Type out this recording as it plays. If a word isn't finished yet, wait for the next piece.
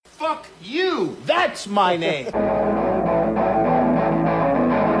Fuck you. That's my name.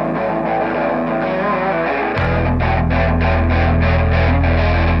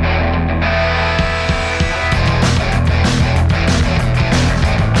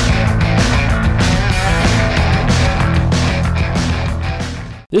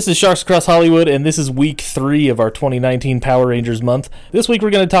 This is Sharks Across Hollywood, and this is week 3 of our 2019 Power Rangers month. This week we're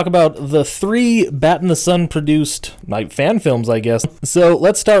going to talk about the 3 Bat in the Sun produced fan films, I guess. So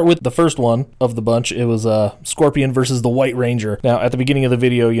let's start with the first one of the bunch. It was Scorpion versus the White Ranger. Now, at the beginning of the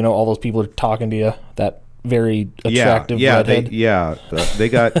video, you know, all those people are talking to you, that very attractive redhead. They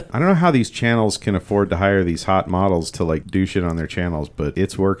got, I don't know how these channels can afford to hire these hot models to like do shit on their channels, but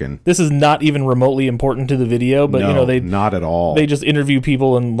it's working. This is not even remotely important to the video, but no, you know, they not at all. They just interview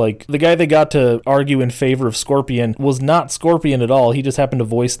people, and like the guy they got to argue in favor of Scorpion was not Scorpion at all. He just happened to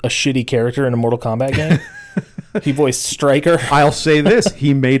voice a shitty character in a Mortal Kombat game. He voiced Stryker. I'll say this.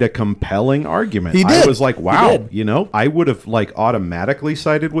 He made a compelling argument. He did. I was like, wow, you know, I would have like automatically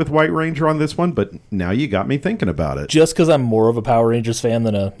sided with White Ranger on this one, but now you got me thinking about it. Just because I'm more of a Power Rangers fan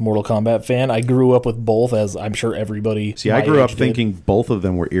than a Mortal Kombat fan, I grew up with both, as I'm sure everybody. See, I grew up thinking both of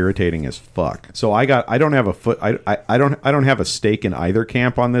them were irritating as fuck. So I don't have a stake in either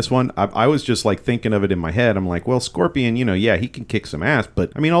camp on this one. I was just like thinking of it in my head. I'm like, well, Scorpion, you know, yeah, he can kick some ass,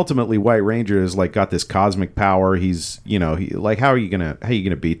 but I mean, ultimately, White Ranger is like got this cosmic power. He's, you know, like how are you gonna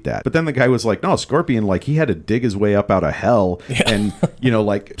beat that? But then the guy was like, no, Scorpion, like he had to dig his way up out of hell, and you know,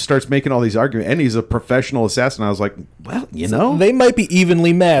 like starts making all these arguments, and he's a professional assassin. I was like, well, you know, they might be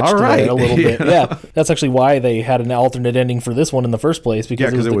evenly matched, all right, a little bit. Yeah, that's actually why they had an alternate ending for this one in the first place,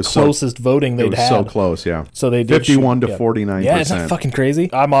 because it was the closest voting they'd had. So close, yeah. So they did 51 to 49%. Yeah, isn't that fucking crazy?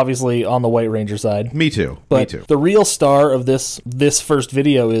 I'm obviously on the White Ranger side. Me too. But Me too. The real star of this first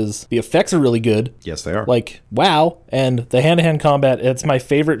video is the effects are really good. Yes, they are. Like, wow. And the hand-to-hand combat, it's my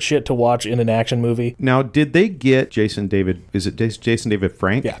favorite shit to watch in an action movie. Now, did they get Jason David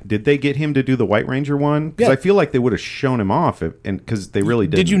Frank? Yeah. Did they get him to do the White Ranger one? Because I feel like they would have shown him off, because they really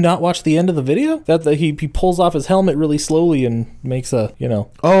did. Did you not watch the end of the video? That he pulls off his helmet really slowly and makes a, you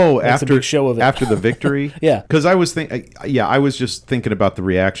know... after a big show of it. After the victory? Yeah. Because I was I was just thinking about the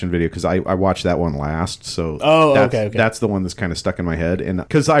reaction video, because I watched that one last, so okay. That's the one that's kind of stuck in my head. And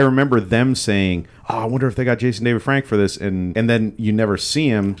because I remember them saying, oh, I wonder if they got Jason David Frank for this, and then you never see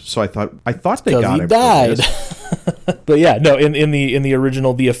him, so I thought they got him. He died. For this. But yeah, no, in the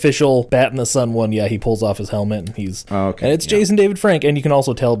original, the official Bat in the Sun one, yeah, he pulls off his helmet and he's and it's Jason David Frank, and you can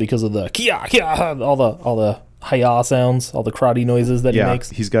also tell because of the kia, all the hi-ya sounds, all the karate noises that he makes.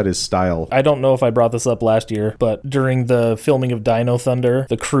 He's got his style. I don't know if I brought this up last year, but during the filming of Dino Thunder,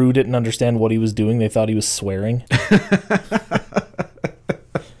 the crew didn't understand what he was doing. They thought he was swearing.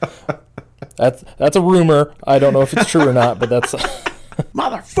 That's a rumor. I don't know if it's true or not, but that's...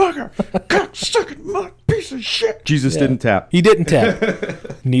 Motherfucker! Cocksucking mother piece of shit! Jesus didn't tap. He didn't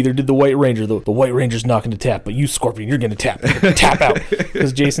tap. Neither did the White Ranger. The White Ranger's not going to tap, but you, Scorpion, you're going to tap. You're gonna tap out.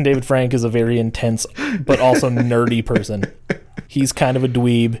 Because Jason David Frank is a very intense, but also nerdy person. He's kind of a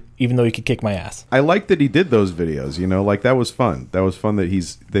dweeb, even though he could kick my ass. I like that he did those videos, you know, like that was fun. That was fun that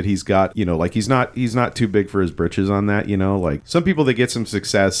he's got, you know, like he's not too big for his britches on that, you know, like some people that get some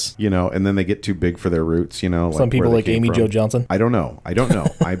success, you know, and then they get too big for their roots, you know. Some people like Amy Jo Johnson. I don't know. I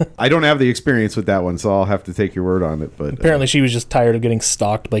don't have the experience with that one, so I'll have to take your word on it. But apparently she was just tired of getting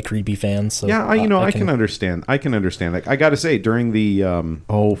stalked by creepy fans. So yeah, I can understand. I can understand. Like I got to say, during the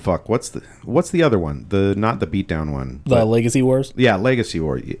what's the other one? Not the beatdown one. The Legacy Wars. Yeah, Legacy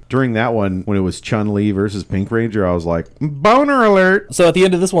War. During that one, when it was Chun-Li versus Pink Ranger, I was like, boner alert. So at the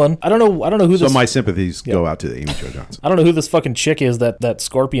end of this one, I don't know who this... So my sympathies go out to Amy Jo Johnson. I don't know who this fucking chick is that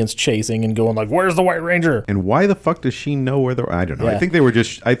Scorpion's chasing and going like, where's the White Ranger? And why the fuck does she know where I don't know. Yeah. I think they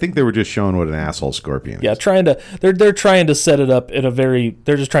were just showing what an asshole Scorpion is. Yeah, they're trying to set it up in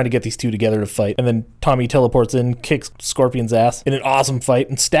they're just trying to get these two together to fight. And then Tommy teleports in, kicks Scorpion's ass in an awesome fight,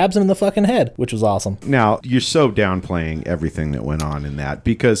 and stabs him in the fucking head, which was awesome. Now, you're so downplaying everything that went on in that,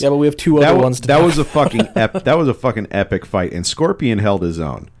 because but we have two other ones to that was a fucking that was a fucking epic fight, and Scorpion held his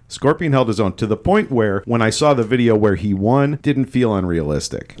own. Scorpion held his own to the point where when I saw the video where he won, didn't feel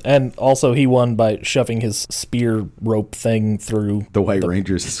unrealistic. And also he won by shoving his spear rope thing through the White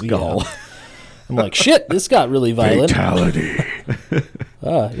Ranger's skull. Yeah. I'm like, shit, this got really violent. Fatality.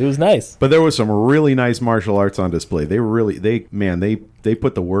 It was nice. But there was some really nice martial arts on display. They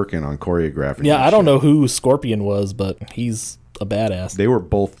put the work in on choreographing. Yeah, I don't know who Scorpion was, but he's a badass. They were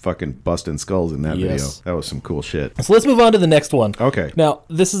both fucking busting skulls in that video. That was some cool shit. So let's move on to the next one. Okay. Now,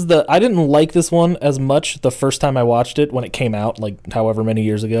 I didn't like this one as much the first time I watched it when it came out, like however many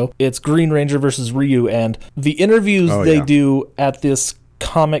years ago. It's Green Ranger versus Ryu, and the interviews they do at this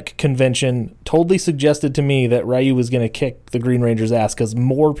comic convention totally suggested to me that Ryu was going to kick the Green Ranger's ass because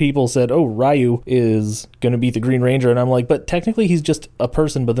more people said, oh, Ryu is going to beat the Green Ranger. And I'm like, but technically he's just a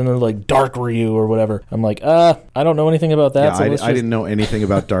person, but then they're like Dark Ryu or whatever. I'm like, I don't know anything about that. Yeah, I didn't know anything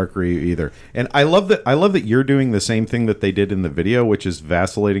about Dark Ryu either. And I love that you're doing the same thing that they did in the video, which is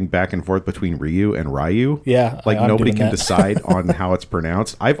vacillating back and forth between Ryu and Ryu. Yeah. Like I'm nobody doing can that. decide on how it's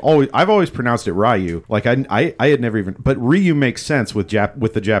pronounced. I've always pronounced it Ryu. Like I had never even, but Ryu makes sense with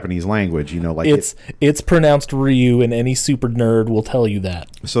the Japanese language, you know, like it's pronounced Ryu, and any super nerd will tell you that.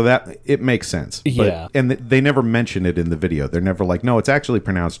 so that it makes sense. But, Yeah. and they never mention it in the video. They're never like, no, it's actually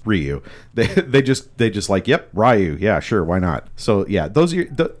pronounced Ryu. They just like, yep, Ryu. Yeah, sure, why not? So yeah, those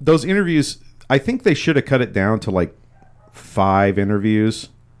interviews, I think they should have cut it down to like 5 interviews.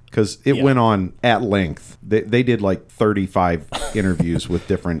 Because it went on at length. They did like 35 interviews with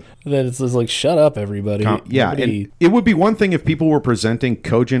different... That it's just like, shut up, everybody. yeah, Nobody- and it would be one thing if people were presenting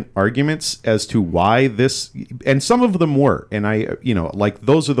cogent arguments as to why this... And some of them were. And like,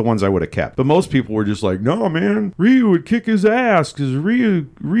 those are the ones I would have kept. But most people were just like, no, man, Ryu would kick his ass because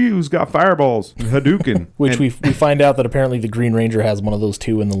Ryu's got fireballs. Hadouken. Which we find out that apparently the Green Ranger has one of those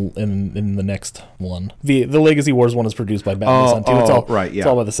too in the next one. The Legacy Wars one is produced by Batman Sun too. It's all right, yeah. It's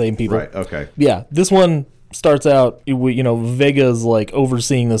all by the same people. Right, okay. Yeah, this one starts out, Vega's like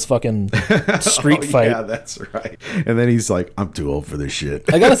overseeing this fucking street fight. Yeah, that's right. And then he's like, I'm too old for this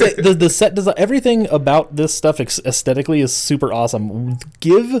shit. I gotta say, the set design, everything about this stuff aesthetically is super awesome.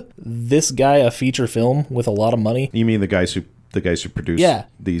 Give this guy a feature film with a lot of money. You mean the guys who produce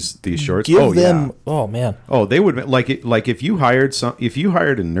these shorts? Give them. Yeah. Oh man. Oh, they would like if you hired a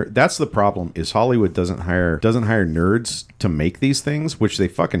nerd. That's the problem. Is Hollywood doesn't hire nerds to make these things, which they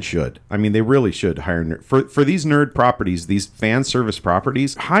fucking should. I mean, they really should hire for these nerd properties, these fan service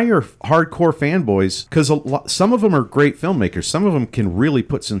properties. Hire hardcore fanboys because some of them are great filmmakers. Some of them can really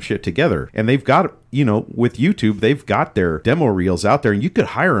put some shit together, and they've got. With YouTube, they've got their demo reels out there, and you could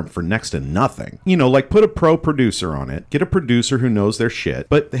hire them for next to nothing. Like put a pro producer on it, get a producer who knows their shit,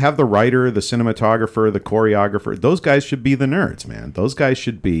 but have the writer, the cinematographer, the choreographer. Those guys should be the nerds, man. Those guys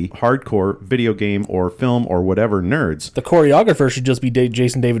should be hardcore video game or film or whatever nerds. The choreographer should just be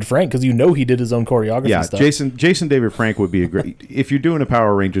Jason David Frank because he did his own choreography Yeah, stuff. Jason David Frank would be a great. If you're doing a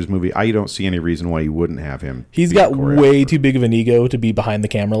Power Rangers movie, I don't see any reason why you wouldn't have him. He's got way too big of an ego to be behind the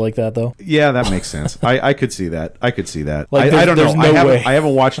camera like that, though. Yeah, that makes sense. I could see that. Like, I don't know. no way. I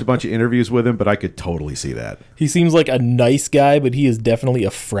haven't watched a bunch of interviews with him, but I could totally see that. He seems like a nice guy, but he is definitely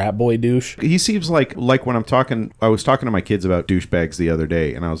a frat boy douche. He seems like when I was talking to my kids about douchebags the other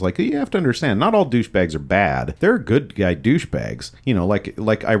day, and I was like, you have to understand, not all douchebags are bad. There are good guy douchebags.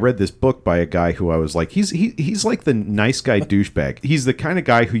 Like I read this book by a guy who I was like, he's like the nice guy douchebag. He's the kind of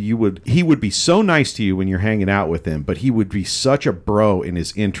guy who he would be so nice to you when you're hanging out with him, but he would be such a bro in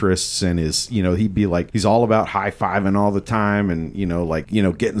his interests and his, he'd be like, he's all about high-fiving all the time and,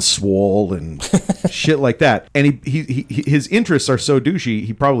 getting swole and shit like that. And his interests are so douchey,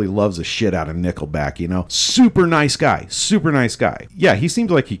 he probably loves the shit out of Nickelback, Super nice guy. Super nice guy. Yeah, he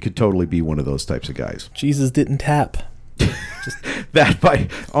seems like he could totally be one of those types of guys. Jesus didn't tap.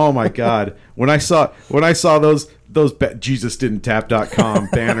 Oh my God. When I saw those JesusDidn'tTap.com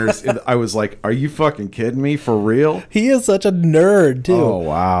banners, I was like, are you fucking kidding me? For real? He is such a nerd too. Oh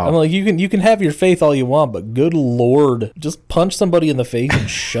wow. I'm like, you can have your faith all you want, but good Lord, just punch somebody in the face and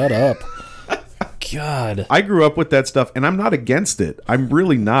shut up. God. I grew up with that stuff, and I'm not against it. I'm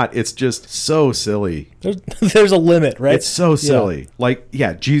really not. It's just so silly. There's a limit, right? It's so silly.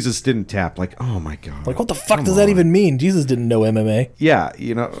 Yeah. Jesus didn't tap. Like, oh my God. Like, what the fuck does that even mean? Jesus didn't know MMA. Yeah,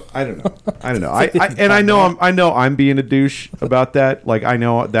 I don't know. I know I'm being a douche about that. Like, I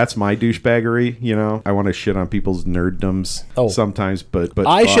know that's my douchebaggery. I want to shit on people's nerddoms sometimes, but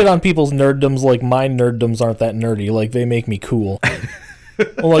I shit on people's nerddoms like my nerddoms aren't that nerdy. Like, they make me cool.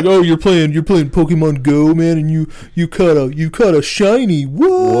 I'm like, oh, you're playing Pokemon Go, man, and you caught a shiny.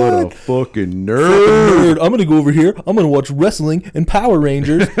 What a fucking nerd! I'm gonna go over here. I'm gonna watch wrestling and Power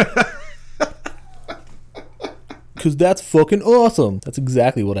Rangers. Because that's fucking awesome. That's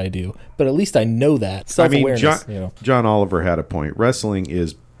exactly what I do. But at least I know that. Self-awareness. John Oliver had a point. Wrestling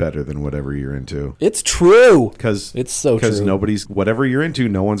is better than whatever you're into. It's true. It's so true. Because whatever you're into,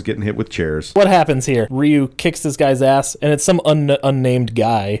 no one's getting hit with chairs. What happens here? Ryu kicks this guy's ass, and it's some unnamed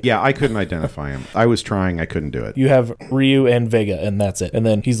guy. Yeah, I couldn't identify him. I was trying. I couldn't do it. You have Ryu and Vega, and that's it. And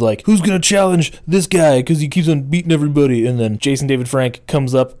then he's like, who's going to challenge this guy? Because he keeps on beating everybody. And then Jason David Frank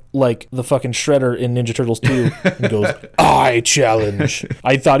comes up like the fucking Shredder in Ninja Turtles 2 and goes, I challenge.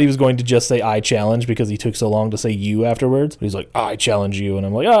 I thought he was going to just say I challenge because he took so long to say you afterwards. But he's like, I challenge you. And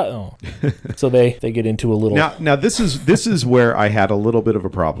I'm like, oh. So they get into a little... Now this is where I had a little bit of a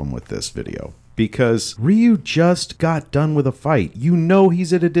problem with this video. Because Ryu just got done with a fight. You know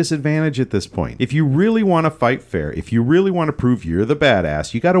he's at a disadvantage at this point. If you really want to fight fair, if you really want to prove you're the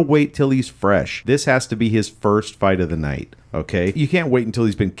badass, you got to wait till he's fresh. This has to be his first fight of the night. Okay, you can't wait until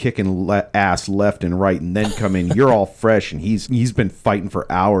he's been kicking ass left and right and then come in. You're all fresh and he's been fighting for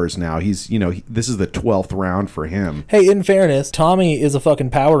hours now. This is the 12th round for him. Hey, in fairness, Tommy is a fucking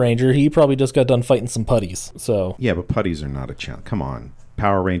Power Ranger. He probably just got done fighting some putties. So yeah, but putties are not a challenge. Come on.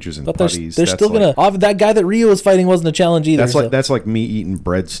 Power Rangers and but putties. They're still gonna. That guy that Ryu was fighting wasn't a challenge either. That's like me eating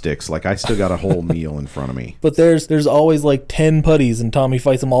breadsticks. Like I still got a whole meal in front of me. But there's always like 10 putties, and Tommy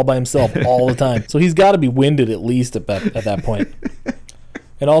fights them all by himself all the time. So he's got to be winded at least at that point.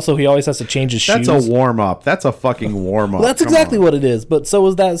 And also, he always has to change his shoes. That's a warm-up. That's a fucking warm-up. Well, that's exactly what it is. But so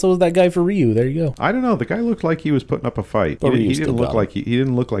was that guy for Ryu. There you go. I don't know. The guy looked like he was putting up a fight. He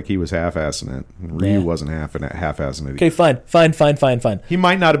didn't look like he was half-assing it. Ryu wasn't half-assing it. Okay, fine. He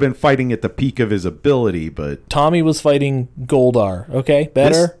might not have been fighting at the peak of his ability, but... Tommy was fighting Goldar. Okay,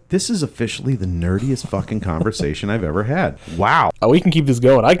 better? This is officially the nerdiest fucking conversation I've ever had. Wow. Oh, we can keep this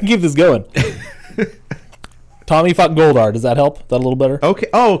going. I can keep this going. Tommy fought Goldar. Does that help? That a little better? Okay.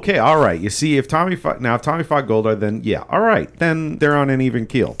 Oh, okay. All right. You see, if Tommy fought Goldar, then yeah. All right. Then they're on an even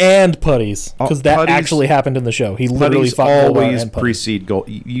keel. And putties, because that actually happened in the show. He literally fought always Goldar and precede Gold.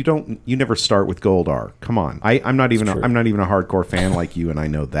 You never start with Goldar. Come on. I'm not even a hardcore fan like you, and I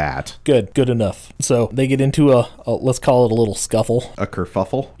know that. Good enough. So they get into a let's call it a little scuffle. A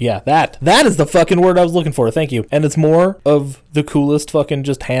kerfuffle. Yeah, that is the fucking word I was looking for. Thank you. And it's more of the coolest fucking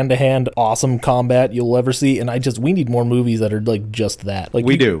just hand to hand awesome combat you'll ever see. And we need more movies that are like just that. Like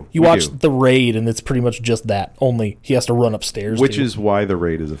you watch The Raid and it's pretty much just that. Only he has to run upstairs. Which is why The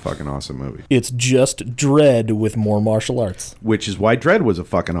Raid is a fucking awesome movie. It's just Dredd with more martial arts. Which is why Dredd was a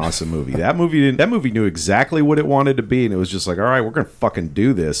fucking awesome movie. That movie knew exactly what it wanted to be, and it was just like, all right, we're gonna fucking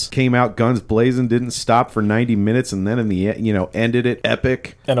do this. Came out guns blazing, didn't stop for 90 minutes, and then in the end, ended it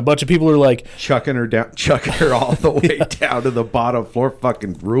epic. And a bunch of people are like chucking her all the way down to the bottom floor.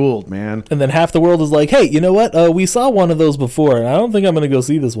 Fucking ruled, man. And then half the world is like, hey, you know what? We saw one of those before, and I don't think I'm going to go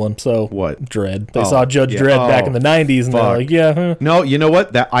see this one. So what? Dredd. They saw Judge Dredd back in the 90s, and they're like, yeah. Huh. No, you know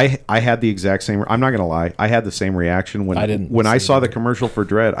what? That I had the exact same. I'm not going to lie. I had the same reaction when I saw the commercial for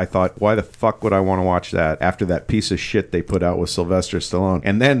Dredd. I thought, why the fuck would I want to watch that after that piece of shit they put out with Sylvester Stallone?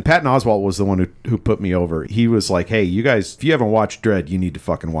 And then Patton Oswalt was the one who put me over. He was like, hey, you guys, if you haven't watched Dredd, you need to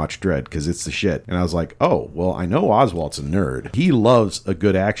fucking watch Dredd because it's the shit. And I was like, oh, well, I know Oswalt's a nerd. He loves a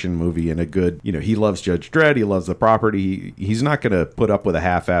good action movie and a good, he loves Judge Dredd. He loves the property. He's not going to put up with a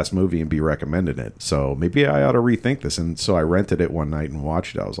half-ass movie and be recommending it. So maybe I ought to rethink this. And so I rented it one night and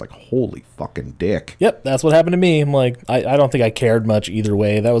watched it. I was like, holy fucking dick. Yep, that's what happened to me. I'm like, I don't think I cared much either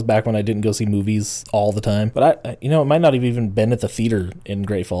way. That was back when I didn't go see movies all the time. But it might not have even been at the theater in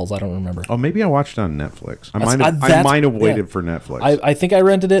Great Falls. I don't remember. Oh, maybe I watched it on Netflix. I might have waited for Netflix. I think I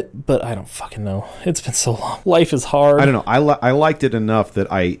rented it, but I don't fucking know. It's been so long. Life is hard. I don't know. I liked it enough that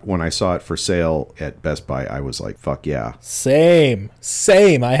when I saw it for sale at Best Buy, I was like, fuck yeah. Same.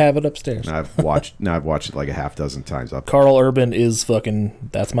 I have it upstairs. And I've watched it like a half dozen times. Carl Urban is fucking,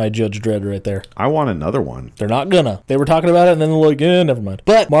 that's my Judge Dredd right there. I want another one. They're not gonna. They were talking about it and then they're like, never mind.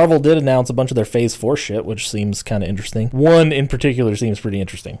 But Marvel did announce a bunch of their Phase 4 shit, which seems kind of interesting. One in particular seems pretty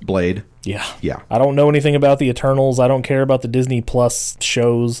interesting. Blade. Yeah. I don't know anything about the Eternals. I don't care about the Disney Plus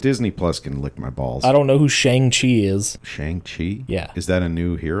shows. Disney Plus can lick my balls. I don't know who Shang-Chi is. Shang-Chi? Yeah. Is that a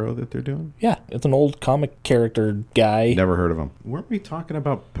new hero that they're doing? Yeah. It's an old comic character guy. Never heard of him. Weren't we talking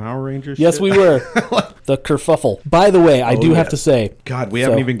about Power Rangers? Yes, we were. The kerfuffle. By the way, I do have to say... God, we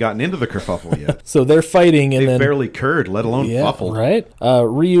haven't even gotten into the kerfuffle yet. So they're fighting and they barely curd, let alone fuffle. Right?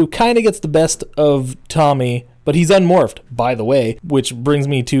 Ryu kind of gets the best of Tommy, but he's unmorphed, by the way, which brings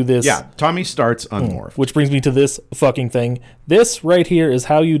me to this... Yeah, Tommy starts unmorphed. Which brings me to this fucking thing. This right here is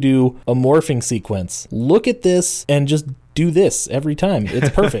how you do a morphing sequence. Look at this and just do this every time. It's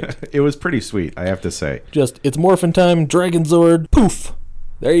perfect. It was pretty sweet, I have to say. Just, it's morphin' time, Dragon Zord, poof.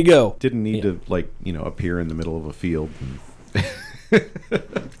 There you go. Didn't need to, appear in the middle of a field.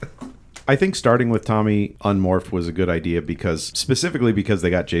 I think starting with Tommy unmorphed was a good idea specifically because they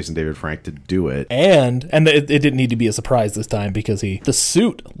got Jason David Frank to do it. And it didn't need to be a surprise this time because the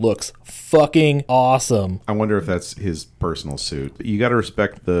suit looks fucking awesome. I wonder if that's his personal suit. You got to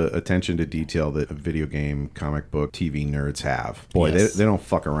respect the attention to detail that video game, comic book, TV nerds have. Boy, yes. they don't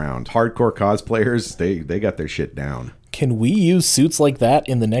fuck around. Hardcore cosplayers, they got their shit down. Can we use suits like that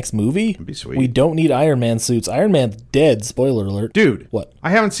in the next movie? That'd be sweet. We don't need Iron Man suits. Iron Man's dead. Spoiler alert. Dude. What?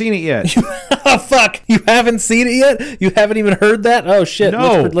 I haven't seen it yet. Oh, fuck. You haven't seen it yet? You haven't even heard that? Oh, shit.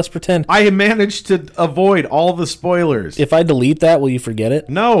 No. Let's pretend. I managed to avoid all the spoilers. If I delete that, will you forget it?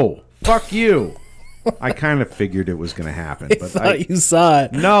 No. Fuck you. I kind of figured it was going to happen. I But thought you saw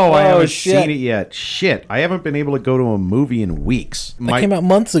it. No, I Oh, haven't shit. seen it yet. Shit. I haven't been able to go to a movie in weeks. That came out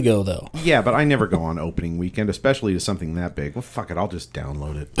months ago, though. Yeah, but I never go on opening weekend, especially to something that big. Well, fuck it. I'll just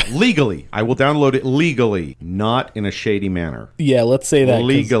download it. Legally. I will download it legally, not in a shady manner. Yeah, let's say that. 'cause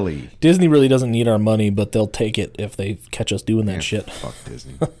Legally. Disney really doesn't need our money, but they'll take it if they catch us doing that Yeah, shit. Fuck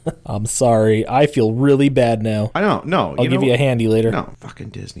Disney. I'm sorry. I feel really bad now. I don't know. I'll give you a handy later. No, fucking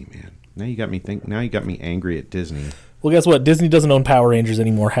Disney, man. Now you got me angry at Disney. Well, guess what? Disney doesn't own Power Rangers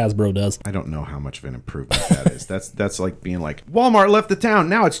anymore. Hasbro does. I don't know how much of an improvement that is. That's like being like, Walmart left the town.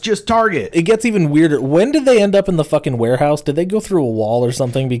 Now it's just Target. It gets even weirder. When did they end up in the fucking warehouse? Did they go through a wall or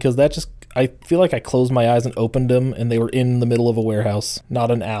something? Because that just... I feel like I closed my eyes and opened them, and they were in the middle of a warehouse,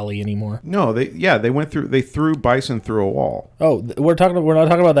 not an alley anymore. No, they threw Bison through a wall. Oh, we're not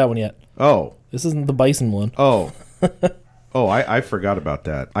talking about that one yet. Oh. This isn't the Bison one. Oh. Oh, I forgot about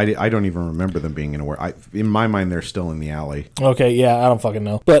that. I don't even remember them being in a warehouse. In my mind, they're still in the alley. Okay, yeah, I don't fucking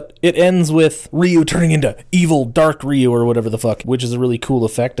know. But it ends with Ryu turning into evil Dark Ryu or whatever the fuck, which is a really cool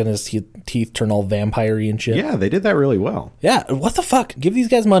effect, and his teeth turn all vampire-y and shit. Yeah, they did that really well. Yeah, what the fuck? Give these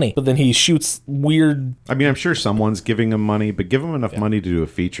guys money. But then he shoots weird... I mean, I'm sure someone's giving him money, but give him enough money to do a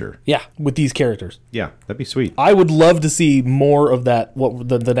feature. Yeah, with these characters. Yeah, that'd be sweet. I would love to see more of that,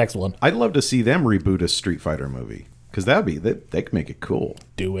 the next one. I'd love to see them reboot a Street Fighter movie. Because they could make it cool.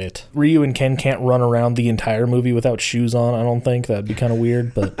 Do it. Ryu and Ken can't run around the entire movie without shoes on, I don't think. That'd be kind of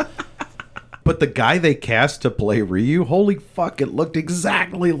weird, but... But the guy they cast to play Ryu, holy fuck, it looked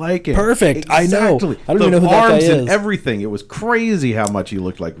exactly like him. Perfect. I know. Exactly. I don't even know who that guy arms is. and everything. It was crazy how much he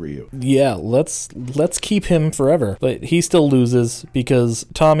looked like Ryu. Yeah, let's keep him forever. But he still loses because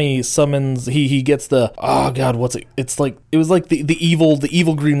Tommy summons he gets the what's it? It was like the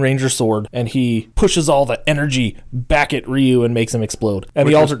evil Green Ranger sword, and he pushes all the energy back at Ryu and makes him explode. And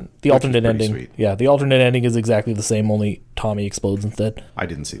the alternate ending. Sweet. Yeah, the alternate ending is exactly the same, only Tommy explodes instead. I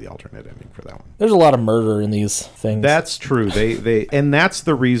didn't see the alternate ending for that one. There's a lot of murder in these things. That's true. They and that's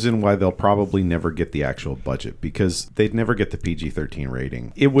the reason why they'll probably never get the actual budget, because they'd never get the PG-13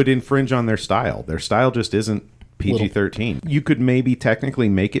 rating. It would infringe on their style. Their style just isn't PG-13. You could maybe technically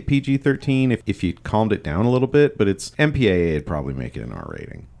make it PG-13 if you calmed it down a little bit, but it's MPAA would probably make it an R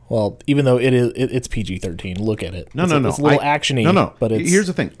rating. Well, even though it's PG-13, look at it. No. It's a little actiony. No. But here's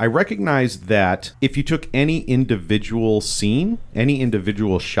the thing. I recognize that if you took any individual scene, any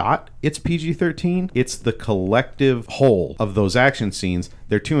individual shot, it's PG-13. It's the collective whole of those action scenes.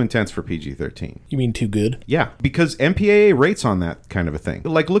 They're too intense for PG-13. You mean too good? Yeah, because MPAA rates on that kind of a thing.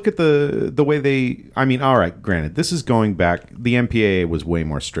 Like, look at the way they... I mean, all right, granted, this is going back... The MPAA was way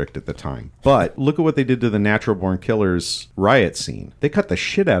more strict at the time. But look at what they did to the Natural Born Killers riot scene. They cut the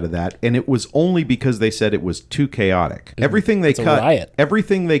shit out of that, and it was only because they said it was too chaotic. Everything they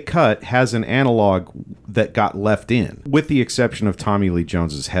cut has an analog that got left in, with the exception of Tommy Lee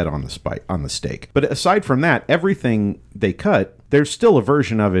Jones's head on the stake. But aside from that, everything they cut... There's still a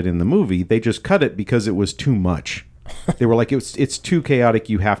version of it in the movie. They just cut it because it was too much. They were like, it's too chaotic.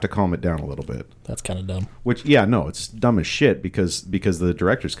 You have to calm it down a little bit. That's kind of dumb. Which, yeah, no, it's dumb as shit because the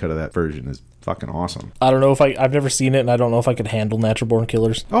director's cut of that version is fucking awesome. I don't know if I've never seen it, and I don't know if I could handle Natural Born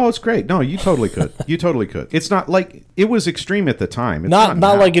Killers. Oh, it's great. No, you totally could. You totally could. It's not like it was extreme at the time. It's Not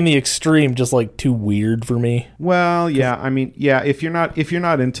now. like in the extreme, just like too weird for me. Well, yeah. I mean, yeah. If you're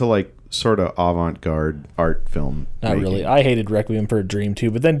not into like sort of avant-garde art film. Not really. I hated Requiem for a Dream too,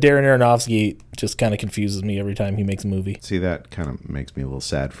 but then Darren Aronofsky just kind of confuses me every time he makes a movie. See, that kind of makes me a little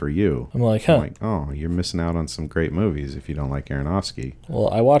sad for you. I'm like, huh. Oh, you're missing out on some great movies if you don't like Aronofsky. Well,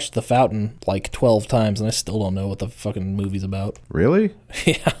 I watched The Fountain like 12 times, and I still don't know what the fucking movie's about. Really?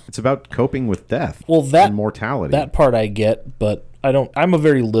 Yeah. It's about coping with death. Well, and mortality. That part I get, but I don't. I'm a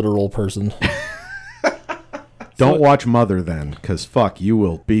very literal person. Don't watch Mother then, because fuck, you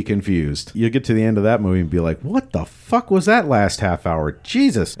will be confused. You'll get to the end of that movie and be like, what the fuck was that last half hour?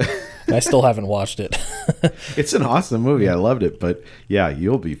 Jesus. I still haven't watched it. It's an awesome movie. I loved it. But yeah,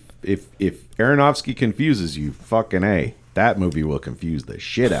 you'll be... If Aronofsky confuses you, fucking A. that movie will confuse the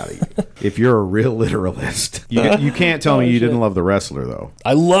shit out of you. If you're a real literalist. You can't tell me you didn't love The Wrestler, though.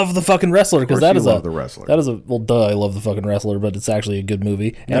 I love The fucking Wrestler, because Of course you love The Wrestler. That is a, well, duh, I love The fucking Wrestler, but it's actually a good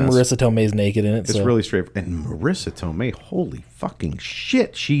movie. And Yes. Marissa Tomei's naked in it. It's really straightforward. And Marissa Tomei, holy fucking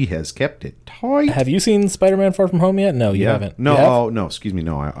shit, she has kept it tight. Have you seen Spider-Man Far From Home yet? No, you haven't. No, You have? oh, no, excuse me.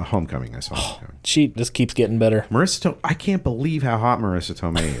 No, Homecoming. I saw Homecoming. She just keeps getting better. Marissa Tomei, I can't believe how hot Marissa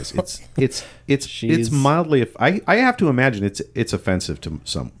Tomei is. It's She's- mildly. I have to imagine it's offensive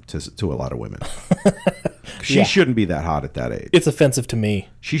to a lot of women. She Yeah. shouldn't be that hot at that age. It's offensive to me.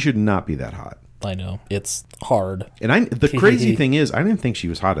 She should not be that hot. I know. It's hard. And the crazy thing is, I didn't think she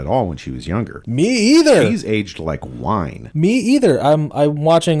was hot at all when she was younger. Me either. She's aged like wine. Me either. I'm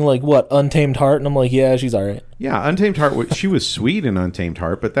watching like what, Untamed Heart, and I'm like, yeah, she's all right. Yeah, Untamed Heart. She was sweet in Untamed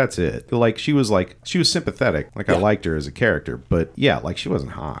Heart, but that's it. Like she was sympathetic. Like I liked her as a character, but yeah, like she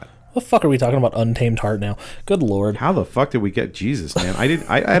wasn't hot. What the fuck are we talking about Untamed Heart now? Good lord. How the fuck did we get Jesus, man?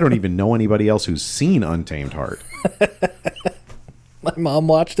 I don't even know anybody else who's seen Untamed Heart. My mom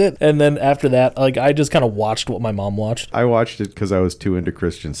watched it, and then after that, like, I just kind of watched what my mom watched. I watched it because I was too into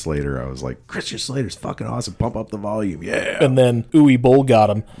Christian Slater. I was like, Christian Slater's fucking awesome. Pump up the volume. Yeah. And then Uwe Boll got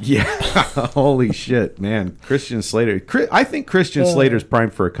him. Yeah. Holy shit, man. Christian Slater. I think Christian Slater's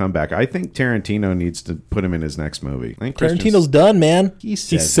primed for a comeback. I think Tarantino needs to put him in his next movie. I think Tarantino's done, man. He He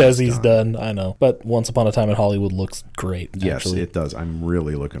says says he's he's done. I know. But Once Upon a Time in Hollywood looks great, Yes, actually. it does. I'm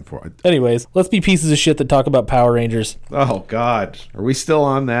really looking for it. Anyways, let's be pieces of shit that talk about Power Rangers. Oh, God. Are we still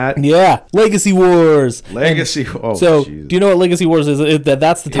on that? Yeah. Legacy Wars. Legacy. So, Jesus. do you know what Legacy Wars is?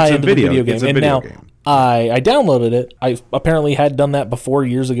 That's the tie-in to the video game. It's a And video now, game. I downloaded it. I apparently had done that before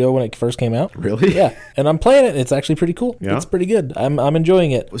years ago when it first came out. Really? Yeah. And I'm playing it. It's actually pretty cool. Yeah? It's pretty good. I'm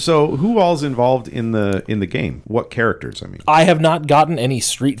enjoying it. So, who all's involved in the game? What characters? I mean, I have not gotten any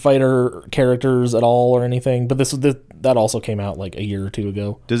Street Fighter characters at all or anything, but that also came out like a year or two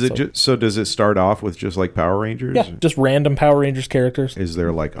ago. does it? Does it start off with just like Power Rangers? Yeah, just random Power Rangers characters. Is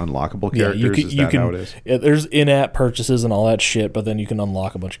there like unlockable Yeah, characters? Is that how it is? There's in-app purchases and all that shit, but then you can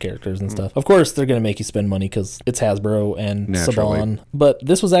unlock a bunch of characters and stuff. Of course, they're gonna make you spend money because it's Hasbro and Naturally. Saban. But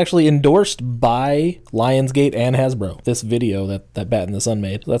this was actually endorsed by Lionsgate and Hasbro. This video that Bat in the Sun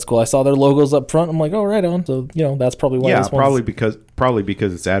made. So that's cool. I saw their logos up front. I'm like, oh, right on. So that's probably why. Yeah, this one's- probably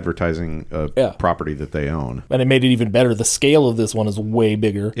because it's advertising a property that they own. And it made it even better. The scale of this one is way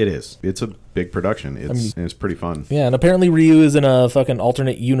bigger. It is. It's a big production. It's pretty fun. Yeah, and apparently Ryu is in a fucking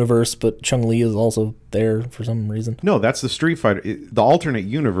alternate universe, but Chun-Li is also there for some reason. No, that's the Street Fighter. The alternate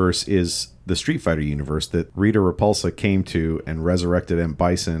universe is the Street Fighter universe that Rita Repulsa came to and resurrected M.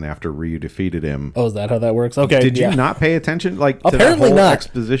 Bison after Ryu defeated him. Oh, is that how that works? Okay. Did you not pay attention to Apparently that whole not.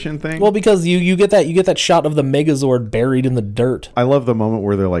 exposition thing? Well, because you get that shot of the Megazord buried in the dirt. I love the moment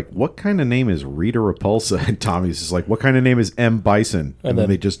where they're like, what kind of name is Rita Repulsa? And Tommy's just like, what kind of name is M. Bison? And then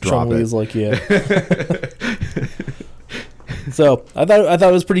they just drop Chun-Li it. is like, yeah. So I thought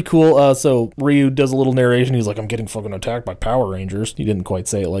it was pretty cool. So Ryu does a little narration. He's like, I'm getting fucking attacked by Power Rangers. He didn't quite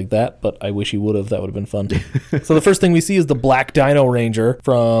say it like that, but I wish he would have. That would have been fun. So the first thing we see is the Black Dino Ranger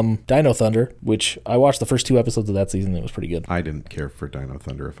from Dino Thunder, which I watched the first 2 episodes of that season. It was pretty good. I didn't care for Dino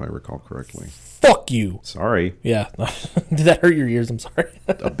Thunder, if I recall correctly. Fuck you. Sorry. Yeah. Did that hurt your ears? I'm sorry.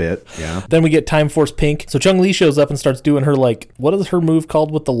 A bit, yeah. Then we get Time Force Pink. So Chun-Li shows up and starts doing her, like, what is her move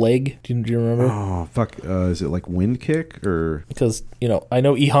called with the leg? Do you remember? Oh, fuck. Is it like wind kick or... Because, I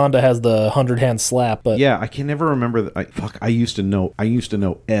know E Honda has the 100-hand slap, but... Yeah, I can never remember. I used to know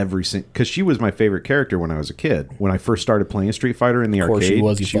every single... Because she was my favorite character when I was a kid. When I first started playing Street Fighter in the course arcade. she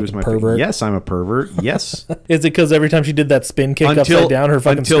was, you fucking pervert. Yes, I'm a pervert. Yes. Is it because every time she did that spin kick upside down, her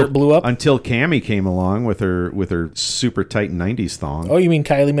fucking skirt blew up? Until Cammy came along with her super tight 90s thong. Oh, you mean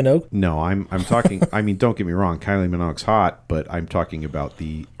Kylie Minogue? No, I'm talking... I mean, don't get me wrong. Kylie Minogue's hot, but I'm talking about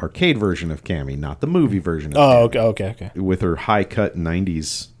the arcade version of Cammy, not the movie version of Cammy. Oh, okay. With her high-cut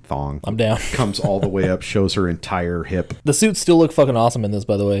 90s thong. I'm down. Comes all the way up, shows her entire hip. The suits still look fucking awesome in this,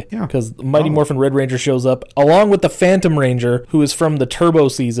 by the way. Yeah. Because Mighty Morphin Red Ranger shows up, along with the Phantom Ranger, who is from the Turbo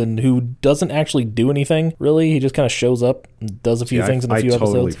season, who doesn't actually do anything, really. He just kind of shows up and does a few things in a few I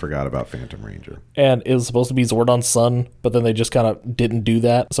totally episodes. forgot about Phantom Ranger. And it was supposed to be Zordon's son, but then they just kind of didn't do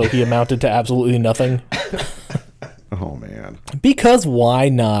that, so he amounted to absolutely nothing. Oh, man. Because why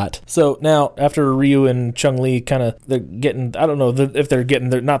not? So now, after Ryu and Chun-Li they're getting, I don't know if they're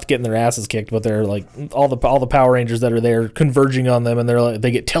not getting their asses kicked, but they're like, all the Power Rangers that are there converging on them, and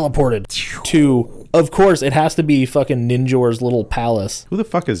they get teleported to, of course, it has to be fucking Ninjor's little palace. Who the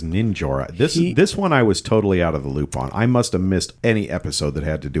fuck is Ninjor? This one I was totally out of the loop on. I must have missed any episode that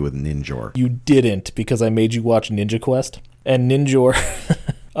had to do with Ninjor. You didn't, because I made you watch Ninja Quest. And Ninjor...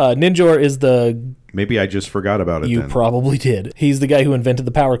 Ninjor is the Maybe I just forgot about it You then. probably did. He's the guy who invented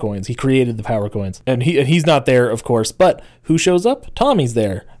the power coins. He created the power coins. And he's not there, of course, but who shows up? Tommy's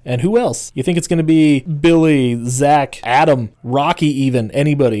there. And who else? You think it's going to be Billy, Zach, Adam, Rocky even,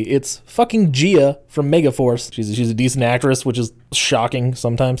 anybody. It's fucking Gia from Megaforce. She's a decent actress, which is shocking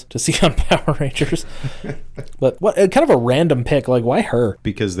sometimes to see on Power Rangers. But what kind of a random pick, like why her?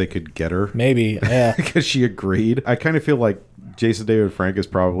 Because they could get her. Maybe, yeah. Because she agreed. I kind of feel like Jason David Frank is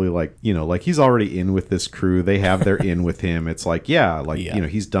probably like, like he's already in with this crew. They have their in with him. It's like,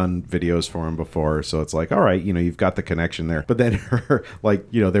 he's done videos for him before. So it's like, all right, you've got the connection there. But then her,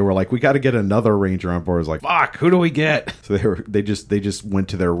 they were like, we got to get another Ranger on board. It's like, fuck, who do we get? So they just went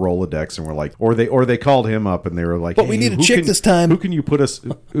to their Rolodex and were like, or they called him up and they were like, but we need a chick this time. Who can you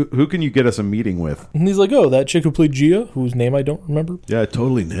who can you get us a meeting with? And he's like, oh, that chick who played Gia, whose name I don't remember. Yeah, I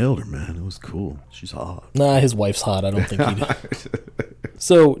totally nailed her, man. It was cool. She's hot. Nah, his wife's hot. I don't think he did.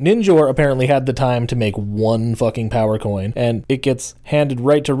 So Ninjor apparently had the time to make one fucking power coin, and it gets handed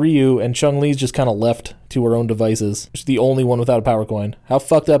right to Ryu, and Chun-Li's just kind of left to her own devices. She's the only one without a power coin. How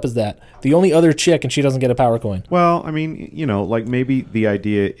fucked up is that? The only other chick, and she doesn't get a power coin. Well, I mean, maybe the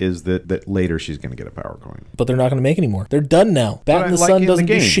idea is that later she's going to get a power coin. But they're not going to make any more. They're done now. Bat in the Sun doesn't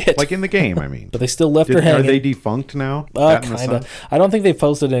do shit. Like in the game, I mean. But they still left her hanging. Are they defunct now? Kind of. I don't think they've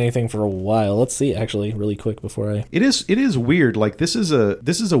posted anything for a while. Let's see, actually, really quick before I... It is weird. Like, this is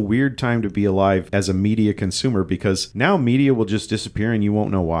a weird time to be alive as a media consumer, because now media will just disappear and you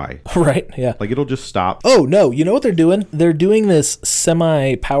won't know why. Right, yeah. Like, it'll just stop. Oh, no. You know what they're doing? They're doing this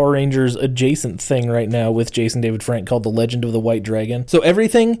semi-Power Rangers adjacent thing right now with Jason David Frank called The Legend of the White Dragon. So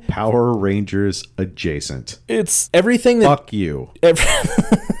everything... Power Rangers adjacent. It's everything that... Fuck you.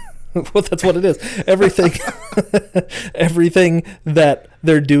 Well, that's what it is. Everything everything that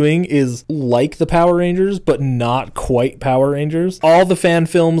they're doing is like the Power Rangers, but not quite Power Rangers. All the fan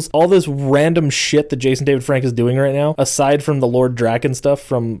films, all this random shit that Jason David Frank is doing right now, aside from the Lord Draken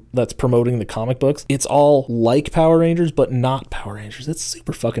stuff that's promoting the comic books, it's all like Power Rangers, but not Power Rangers. It's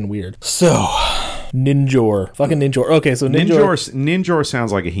super fucking weird. So... Ninjor. Fucking Ninjor. Okay, so Ninjor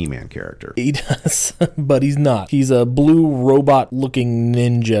sounds like a He-Man character. He does, but he's not. He's a blue robot-looking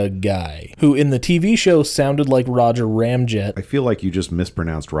ninja guy who in the TV show sounded like Roger Ramjet. I feel like you just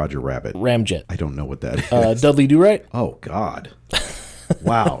mispronounced Roger Rabbit. Ramjet. I don't know what that is. Dudley Do-Right? Oh, God.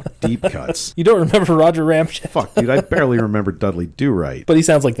 Wow, deep cuts. You don't remember Roger Ramjet? Fuck, dude, I barely remember Dudley Do-Right. But he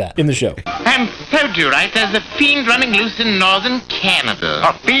sounds like that in the show. And so, Do-Right, there's a fiend running loose in northern Canada.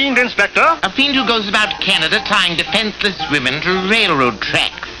 A fiend, Inspector? A fiend who goes about Canada tying defenseless women to railroad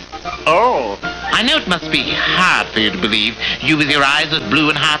tracks. Oh. I know it must be hard for you to believe, you with your eyes of blue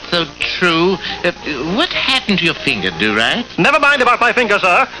and heart so true. What happened to your finger, Do-Right? Never mind about my finger,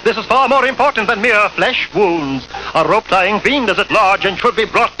 sir. This is far more important than mere flesh wounds. A rope-tying fiend is at large and should be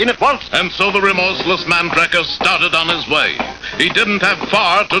brought in at once. And so the remorseless man-tracker started on his way. He didn't have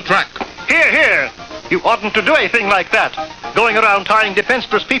far to track. Here, here. You oughtn't to do a thing like that. Going around tying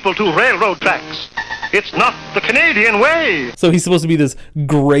defenseless people to railroad tracks. It's not the Canadian way. So he's supposed to be this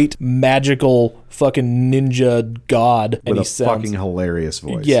great, magical, fucking ninja god. With a fucking hilarious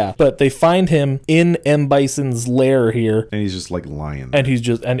voice. Yeah, but they find him in M. Bison's lair here. And he's just like lying. And he's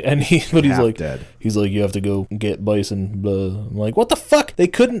just, but he's like, dead. He's like, you have to go get Bison. Blah. I'm like, what the fuck? They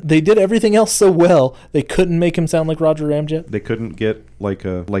did everything else so well. They couldn't make him sound like Roger Ramjet. They couldn't get like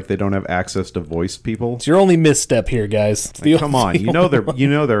they don't have access to voice people. It's your only misstep here, guys. Come on, you know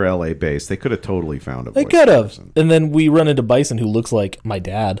they're LA based. They could have totally found a voice. They could have. Person. And then we run into Bison, who looks like my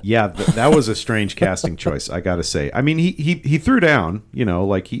dad. Yeah, that was a strange casting choice, I gotta say. I mean, he threw down.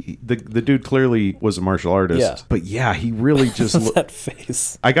 Like the dude clearly was a martial artist. Yeah. But yeah, he really just that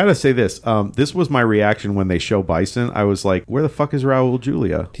face. I gotta say this. This was my reaction when they show Bison. I was like, where the fuck is Raul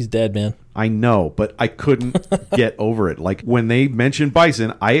Julia? He's dead, man. I know, but I couldn't get over it. Like, when they mentioned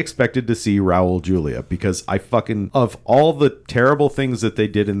Bison, I expected to see Raul Julia, because of all the terrible things that they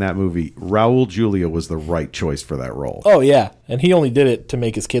did in that movie, Raul Julia was the right choice for that role. Oh, yeah. And he only did it to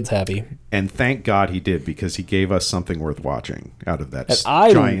make his kids happy. And thank God he did, because he gave us something worth watching out of that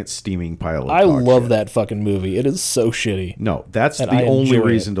giant steaming pile of I love shit. That fucking movie. It is so shitty. No, that's the only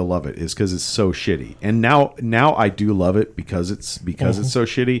reason to love it, is because it's so shitty. And now I do love it because it's so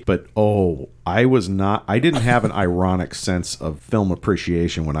shitty. But I didn't have an ironic sense of film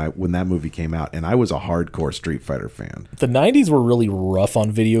appreciation when that movie came out, and I was a hardcore Street Fighter fan. The 90s were really rough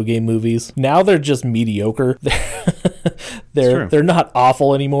on video game movies. Now they're just mediocre. They're not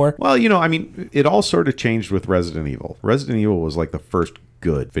awful anymore. Well, I mean, it all sort of changed with Resident Evil. Resident Evil was like the first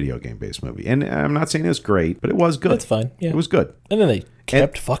good video game based movie. And I'm not saying it's great, but it was good. It's fine. Yeah. It was good. And then they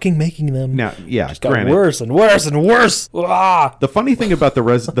kept fucking making them. Now, yeah, Just got granted, worse and worse and worse. Ah! the funny thing about the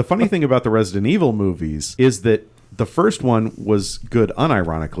Resident Evil movies is that the first one was good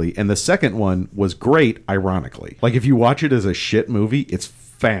unironically, and the second one was great ironically. Like, if you watch it as a shit movie, it's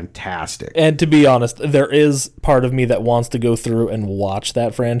fantastic. And to be honest, there is part of me that wants to go through and watch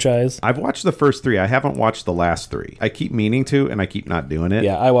that franchise. I've watched the first 3. I haven't watched the last 3. I keep meaning to, and I keep not doing it.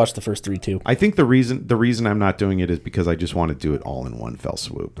 Yeah, I watched the first 3 too. I think the reason I'm not doing it is because I just want to do it all in one fell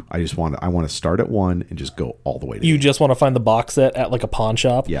swoop. I want to start at 1 and just go all the way to You the end. just want to find the box set at like a pawn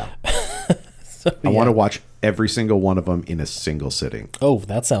shop? Yeah. I want to watch every single one of them in a single sitting. Oh,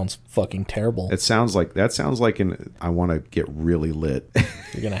 that sounds fucking terrible. That sounds like I want to get really lit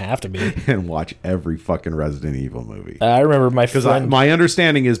You're going to have to be. and watch every fucking Resident Evil movie. I remember my Because friend... my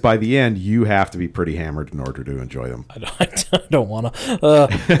understanding is by the end, you have to be pretty hammered in order to enjoy them. I don't want to.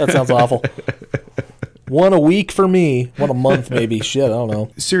 That sounds awful. One a week for me. 1 a month, maybe. Shit, I don't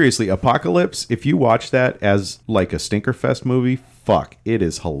know. Seriously, Apocalypse, if you watch that as like a Stinkerfest movie, fuck, it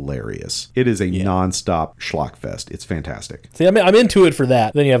is hilarious. It is a nonstop schlockfest. It's fantastic. See, I'm into it for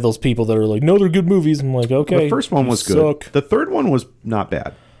that. Then you have those people that are like, no, they're good movies. I'm like, okay. The first one you was good. suck. The third one was not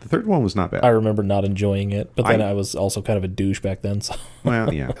bad. The third one was not bad. I remember not enjoying it, but then I was also kind of a douche back then. So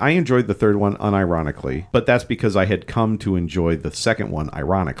Well, yeah. I enjoyed the third one unironically, but that's because I had come to enjoy the second one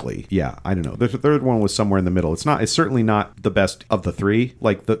ironically. Yeah, I don't know. The third one was somewhere in the middle. It's certainly not the best of the 3.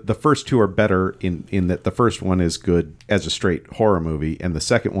 Like the first 2 are better in that the first one is good as a straight horror movie and the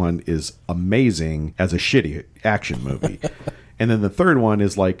second one is amazing as a shitty action movie. And then the third one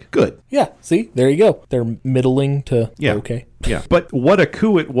is like good. yeah, see, there you go. They're middling to okay. Yeah, but what a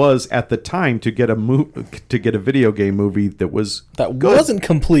coup it was at the time to get a video game movie that was That good. wasn't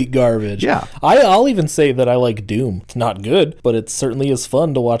complete garbage. Yeah. I'll even say that I like Doom. It's not good, but it certainly is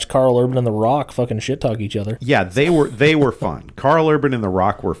fun to watch Carl Urban and The Rock fucking shit talk each other. Yeah, they were fun. Carl Urban and The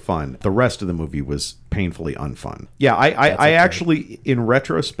Rock were fun. The rest of the movie was painfully unfun. Yeah, I actually, in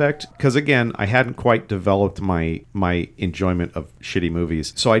retrospect, because again, I hadn't quite developed my enjoyment of shitty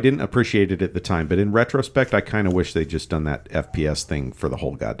movies, so I didn't appreciate it at the time. But in retrospect, I kind of wish they'd just done that FPS thing for the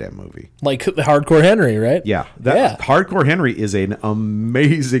whole goddamn movie. Like the Hardcore Henry, right? Yeah, Yeah. Hardcore Henry is an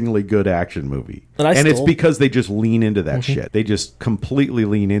amazingly good action movie, And it's because they just lean into that shit. They just completely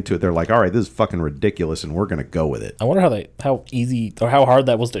lean into it. They're like, all right, this is fucking ridiculous, and we're gonna go with it. I wonder how easy or how hard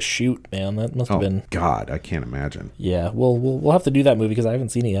that was to shoot, man. That must have been. God, I can't imagine. Yeah, we'll have to do that movie because I haven't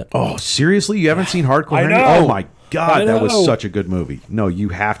seen it yet. Oh, seriously? You haven't seen Hardcore I Henry? know. Oh my God, I that was know. such a good movie. No, you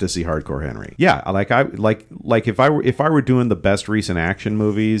have to see Hardcore Henry. Yeah, like if I were doing the best recent action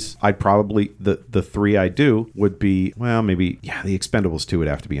movies, I'd probably the 3 I do would be, well, maybe The Expendables 2 would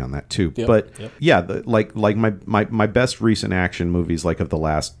have to be on that too. Yep, But yep. yeah, my best recent action movies like of the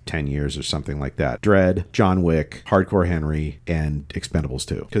last 10 years or something like that. Dredd, John Wick, Hardcore Henry, and Expendables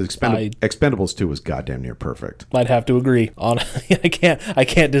 2. Because Expendables 2 was goddamn near perfect. I'd have to agree. I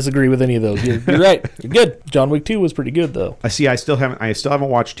can't disagree with any of those. You're right. You're good. John Wick 2 was pretty good though. I still haven't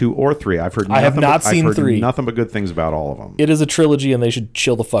watched 2 or 3. I've heard I have not seen 3. Nothing but good things about all of them. It is a trilogy, and they should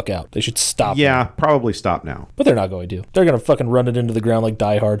chill the fuck out. They should stop. Yeah, now. probably stop now. But they're not going to. They're going to fucking run it into the ground like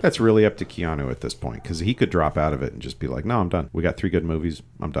Die Hard. That's really up to Keanu at this point because he could drop out of it and just be like, "No, I'm done. We got 3 good movies.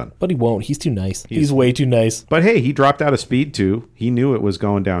 I'm done." But he won't. He's too nice. He's way too nice. But hey, he dropped out of Speed 2. He knew it was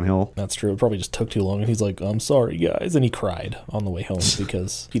going downhill. That's true. It probably just took too long, and he's like, "I'm sorry, guys," and he cried on the way home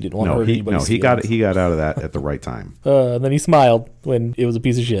because he didn't want to hurt anybody's he feelings. got out of that at the right time. And then he smiled when it was a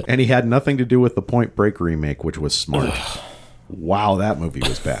piece of shit. And he had nothing to do with the Point Break remake, which was smart. Wow, that movie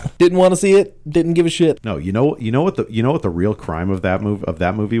was bad. Didn't want to see it. Didn't give a shit. No, you know what the real crime of that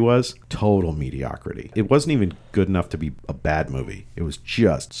movie was? Total mediocrity. It wasn't even good enough to be a bad movie. It was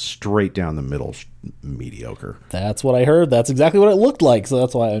just straight down the middle mediocre. That's what I heard. That's exactly what it looked like. So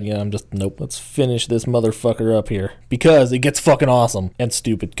that's why I'm just nope. Let's finish this motherfucker up here because it gets fucking awesome and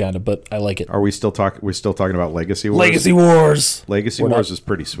stupid kind of, but I like it. Are we still talking? We're still talking about Legacy Wars. Legacy Wars. Legacy Wars is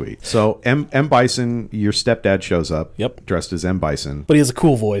pretty sweet. So M. Bison, your stepdad shows up. Yep. Dressed as M. Bison. But he has a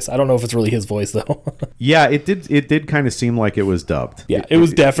cool voice. I don't know if it's really his voice though. Yeah, it did kind of seem like it was dubbed. Yeah, it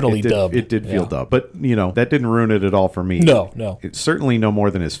was definitely dubbed. It did feel dubbed, but that didn't ruin it at all for me. No. It certainly no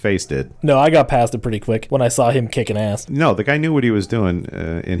more than his face did. No, I got past it pretty quick when I saw him kicking ass. No, the guy knew what he was doing,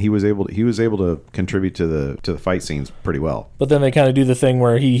 and he was able to contribute to the fight scenes pretty well. But then they kind of do the thing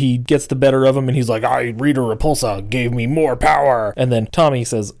where he gets the better of him, and he's like, Rita Repulsa gave me more power. And then Tommy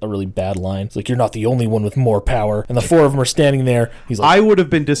says a really bad line. It's like, you're not the only one with more power. And the 4 of them are standing standing there. He's like, I would have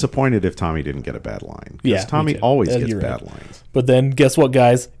been disappointed if Tommy didn't get a bad line. Yeah, Because Tommy me too. always gets You're bad right. lines. But then, guess what,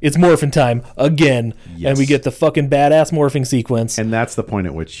 guys? It's morphin' time again. Yes. And we get the fucking badass morphing sequence. And that's the point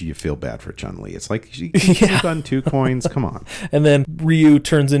at which you feel bad for Chun-Li. It's like, she's done 2 coins. Come on. And then Ryu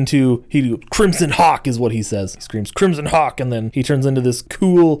turns into Crimson Hawk is what he says. He screams Crimson Hawk, and then he turns into this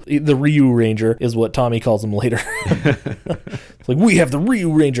cool. The Ryu Ranger is what Tommy calls him later. It's like, we have the Ryu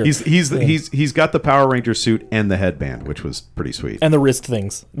Ranger. He's got the Power Ranger suit and the headband, which was pretty sweet. and the wrist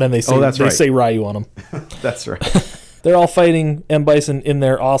things. Then they say that's right. say Ryu on them. That's right. They're all fighting M. Bison in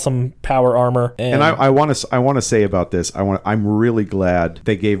their awesome power armor. And I want to say about this, I'm really glad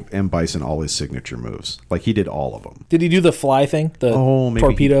they gave M. Bison all his signature moves. Like, he did all of them. Did he do the fly thing? The Maybe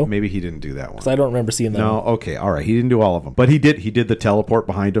torpedo? maybe he didn't do that one. 'Cause I don't remember seeing that. No, one. okay, all right. He didn't do all of them, but he did the teleport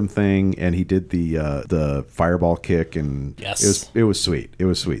behind him thing, and he did the fireball kick, and Yes. it was sweet. It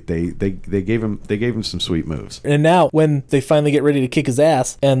was sweet. They gave him some sweet moves. And now, when they finally get ready to kick his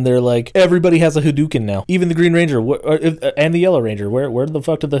ass, and they're like, everybody has a Hadouken now. Even the Green Ranger and the Yellow Ranger. Where the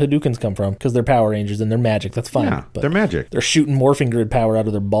fuck did the Hadoukens come from? Because they're Power Rangers and they're magic. That's fine. Yeah, but they're magic. They're shooting morphing grid power out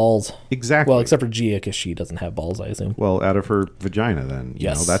of their balls. Exactly. Well, except for Gia, because she doesn't have balls, I assume. Well, out of her vagina, then. You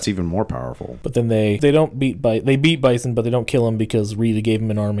Yes. know, that's even more powerful. But then they don't beat they beat Bison, but they don't kill him because Rita gave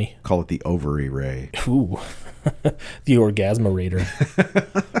him an army. Call it the ovary ray. Ooh. The Orgasmerator.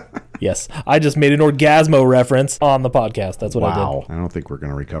 Yes, I just made an Orgasmo reference on the podcast. That's what I did. I don't think we're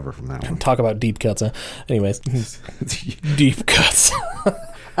going to recover from that one. Talk about deep cuts, huh? Anyways, deep cuts.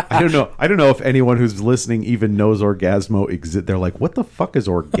 I don't know if anyone who's listening even knows Orgasmo exists. They're like, "What the fuck is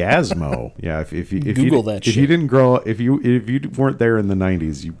Orgasmo?" Yeah, if you Google that if shit. you didn't grow up, if you weren't there in the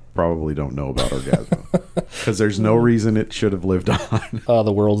 90s, you probably don't know about Orgasmo because there's no reason it should have lived on. Oh,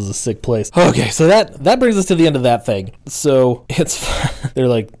 the world is a sick place. Okay, so that brings us to the end of that thing. So they're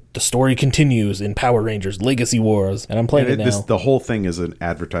like, the story continues in Power Rangers Legacy Wars, and I'm playing it now. The whole thing is an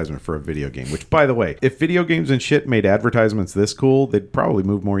advertisement for a video game, which, by the way, if video games and shit made advertisements this cool, they'd probably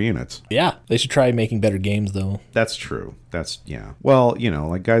move more units. Yeah, they should try making better games, though. That's true. Yeah. Well,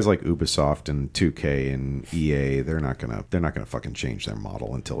 like guys like Ubisoft and 2K and EA, they're not gonna fucking change their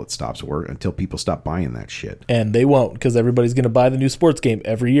model until it stops until people stop buying that shit. And they won't, because everybody's going to buy the new sports game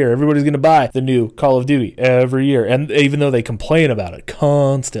every year. Everybody's going to buy the new Call of Duty every year, and even though they complain about it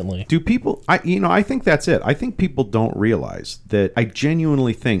constantly. Do people? I think that's it. I think people don't realize that. I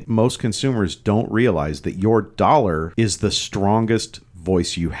genuinely think most consumers don't realize that your dollar is the strongest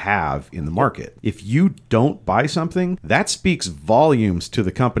voice you have in the market. If you don't buy something, that speaks volumes to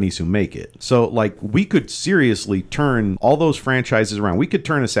the companies who make it. So, like, we could seriously turn all those franchises around. We could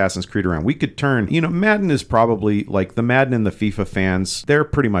turn Assassin's Creed around. We could turn, Madden is probably, like, the Madden and the FIFA fans, they're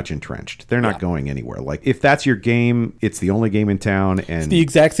pretty much entrenched. They're not going anywhere. Like, if that's your game, it's the only game in town. And It's the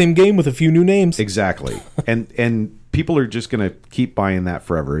exact same game with a few new names. Exactly. And people are just going to keep buying that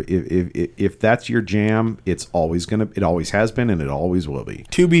forever. If that's your jam, it always has been, and it always will be.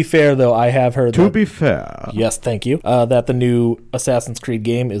 To be fair, though, I have heard To be fair. Yes, thank you. That the new Assassin's Creed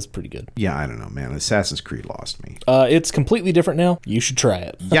game is pretty good. Yeah, I don't know, man. Assassin's Creed lost me. It's completely different now. You should try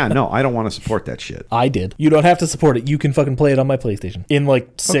it. Yeah, no, I don't want to support that shit. I did. You don't have to support it. You can fucking play it on my PlayStation in like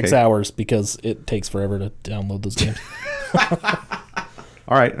 6 Okay. hours because it takes forever to download those games.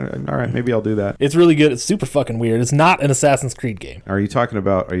 All right, maybe I'll do that. It's really good. It's super fucking weird. It's not an Assassin's Creed game. Are you talking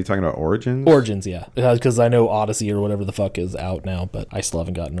about Origins? Origins, yeah. Because I know Odyssey or whatever the fuck is out now, but I still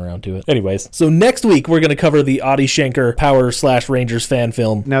haven't gotten around to it. Anyways, so next week we're going to cover the Adi Shankar Power/Rangers fan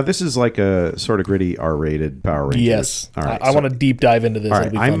film. Now, this is like a sort of gritty R-rated Power Rangers. Yes. All right. I want to deep dive into this. All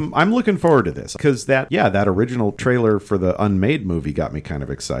It'll right, be fun. I'm looking forward to this because that original trailer for the Unmade movie got me kind of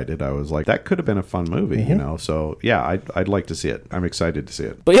excited. I was like, that could have been a fun movie, So yeah, I'd like to see it. I'm excited to see it.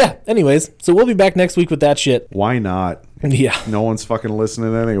 But yeah, anyways, so we'll be back next week with that shit. Why not? Yeah. No one's fucking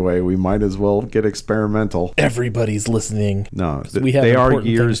listening anyway. We might as well get experimental. Everybody's listening. No, We have they are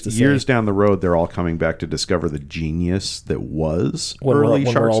important things to say. years down the road. They're all coming back to discover the genius that was When early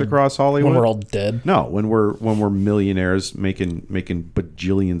we're Sharks all- Across Hollywood. When we're all dead. No, when we're millionaires making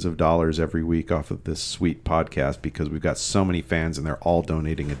bajillions of dollars every week off of this sweet podcast because we've got so many fans and they're all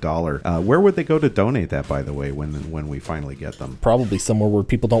donating $1. Where would they go to donate that, by the way, when we finally get them? Probably somewhere where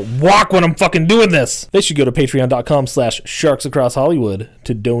people don't walk when I'm fucking doing this. They should go to patreon.com/Sharks Across Hollywood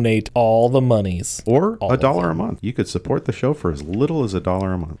to donate all the monies. Or All of $1 a month. You could support the show for as little as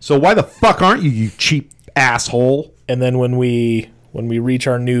 $1 a month. So why the fuck aren't you cheap asshole? And then when we reach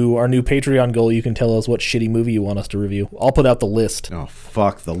our new Patreon goal, you can tell us what shitty movie you want us to review. I'll put out the list. Oh,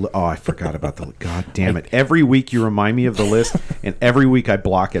 fuck. I forgot about the... God damn it. Every week you remind me of the list, and every week I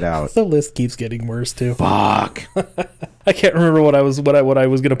block it out. The list keeps getting worse, too. Fuck. I can't remember what I was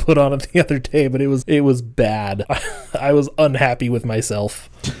gonna put on it the other day, but it was bad. I was unhappy with myself.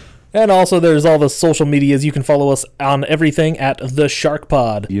 And also, there's all the social medias. You can follow us on everything at The Shark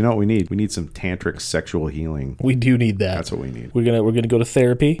Pod. You know what we need? We need some tantric sexual healing. We do need that. That's what we need. We're gonna go to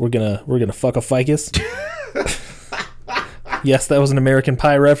therapy. We're gonna fuck a ficus. Yes, that was an American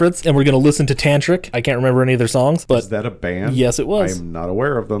Pie reference. And we're gonna listen to Tantric. I can't remember any of their songs, but Is that a band? yes, it was. I am not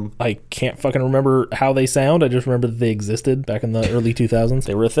aware of them. I can't fucking remember how they sound. I just remember that they existed back in the early 2000s.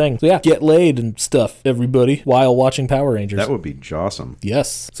 They were a thing. So yeah, get laid and stuff, everybody, while watching Power Rangers. That would be jawsome.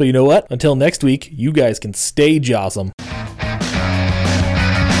 Yes. So you know what? Until next week, you guys can stay jawsome.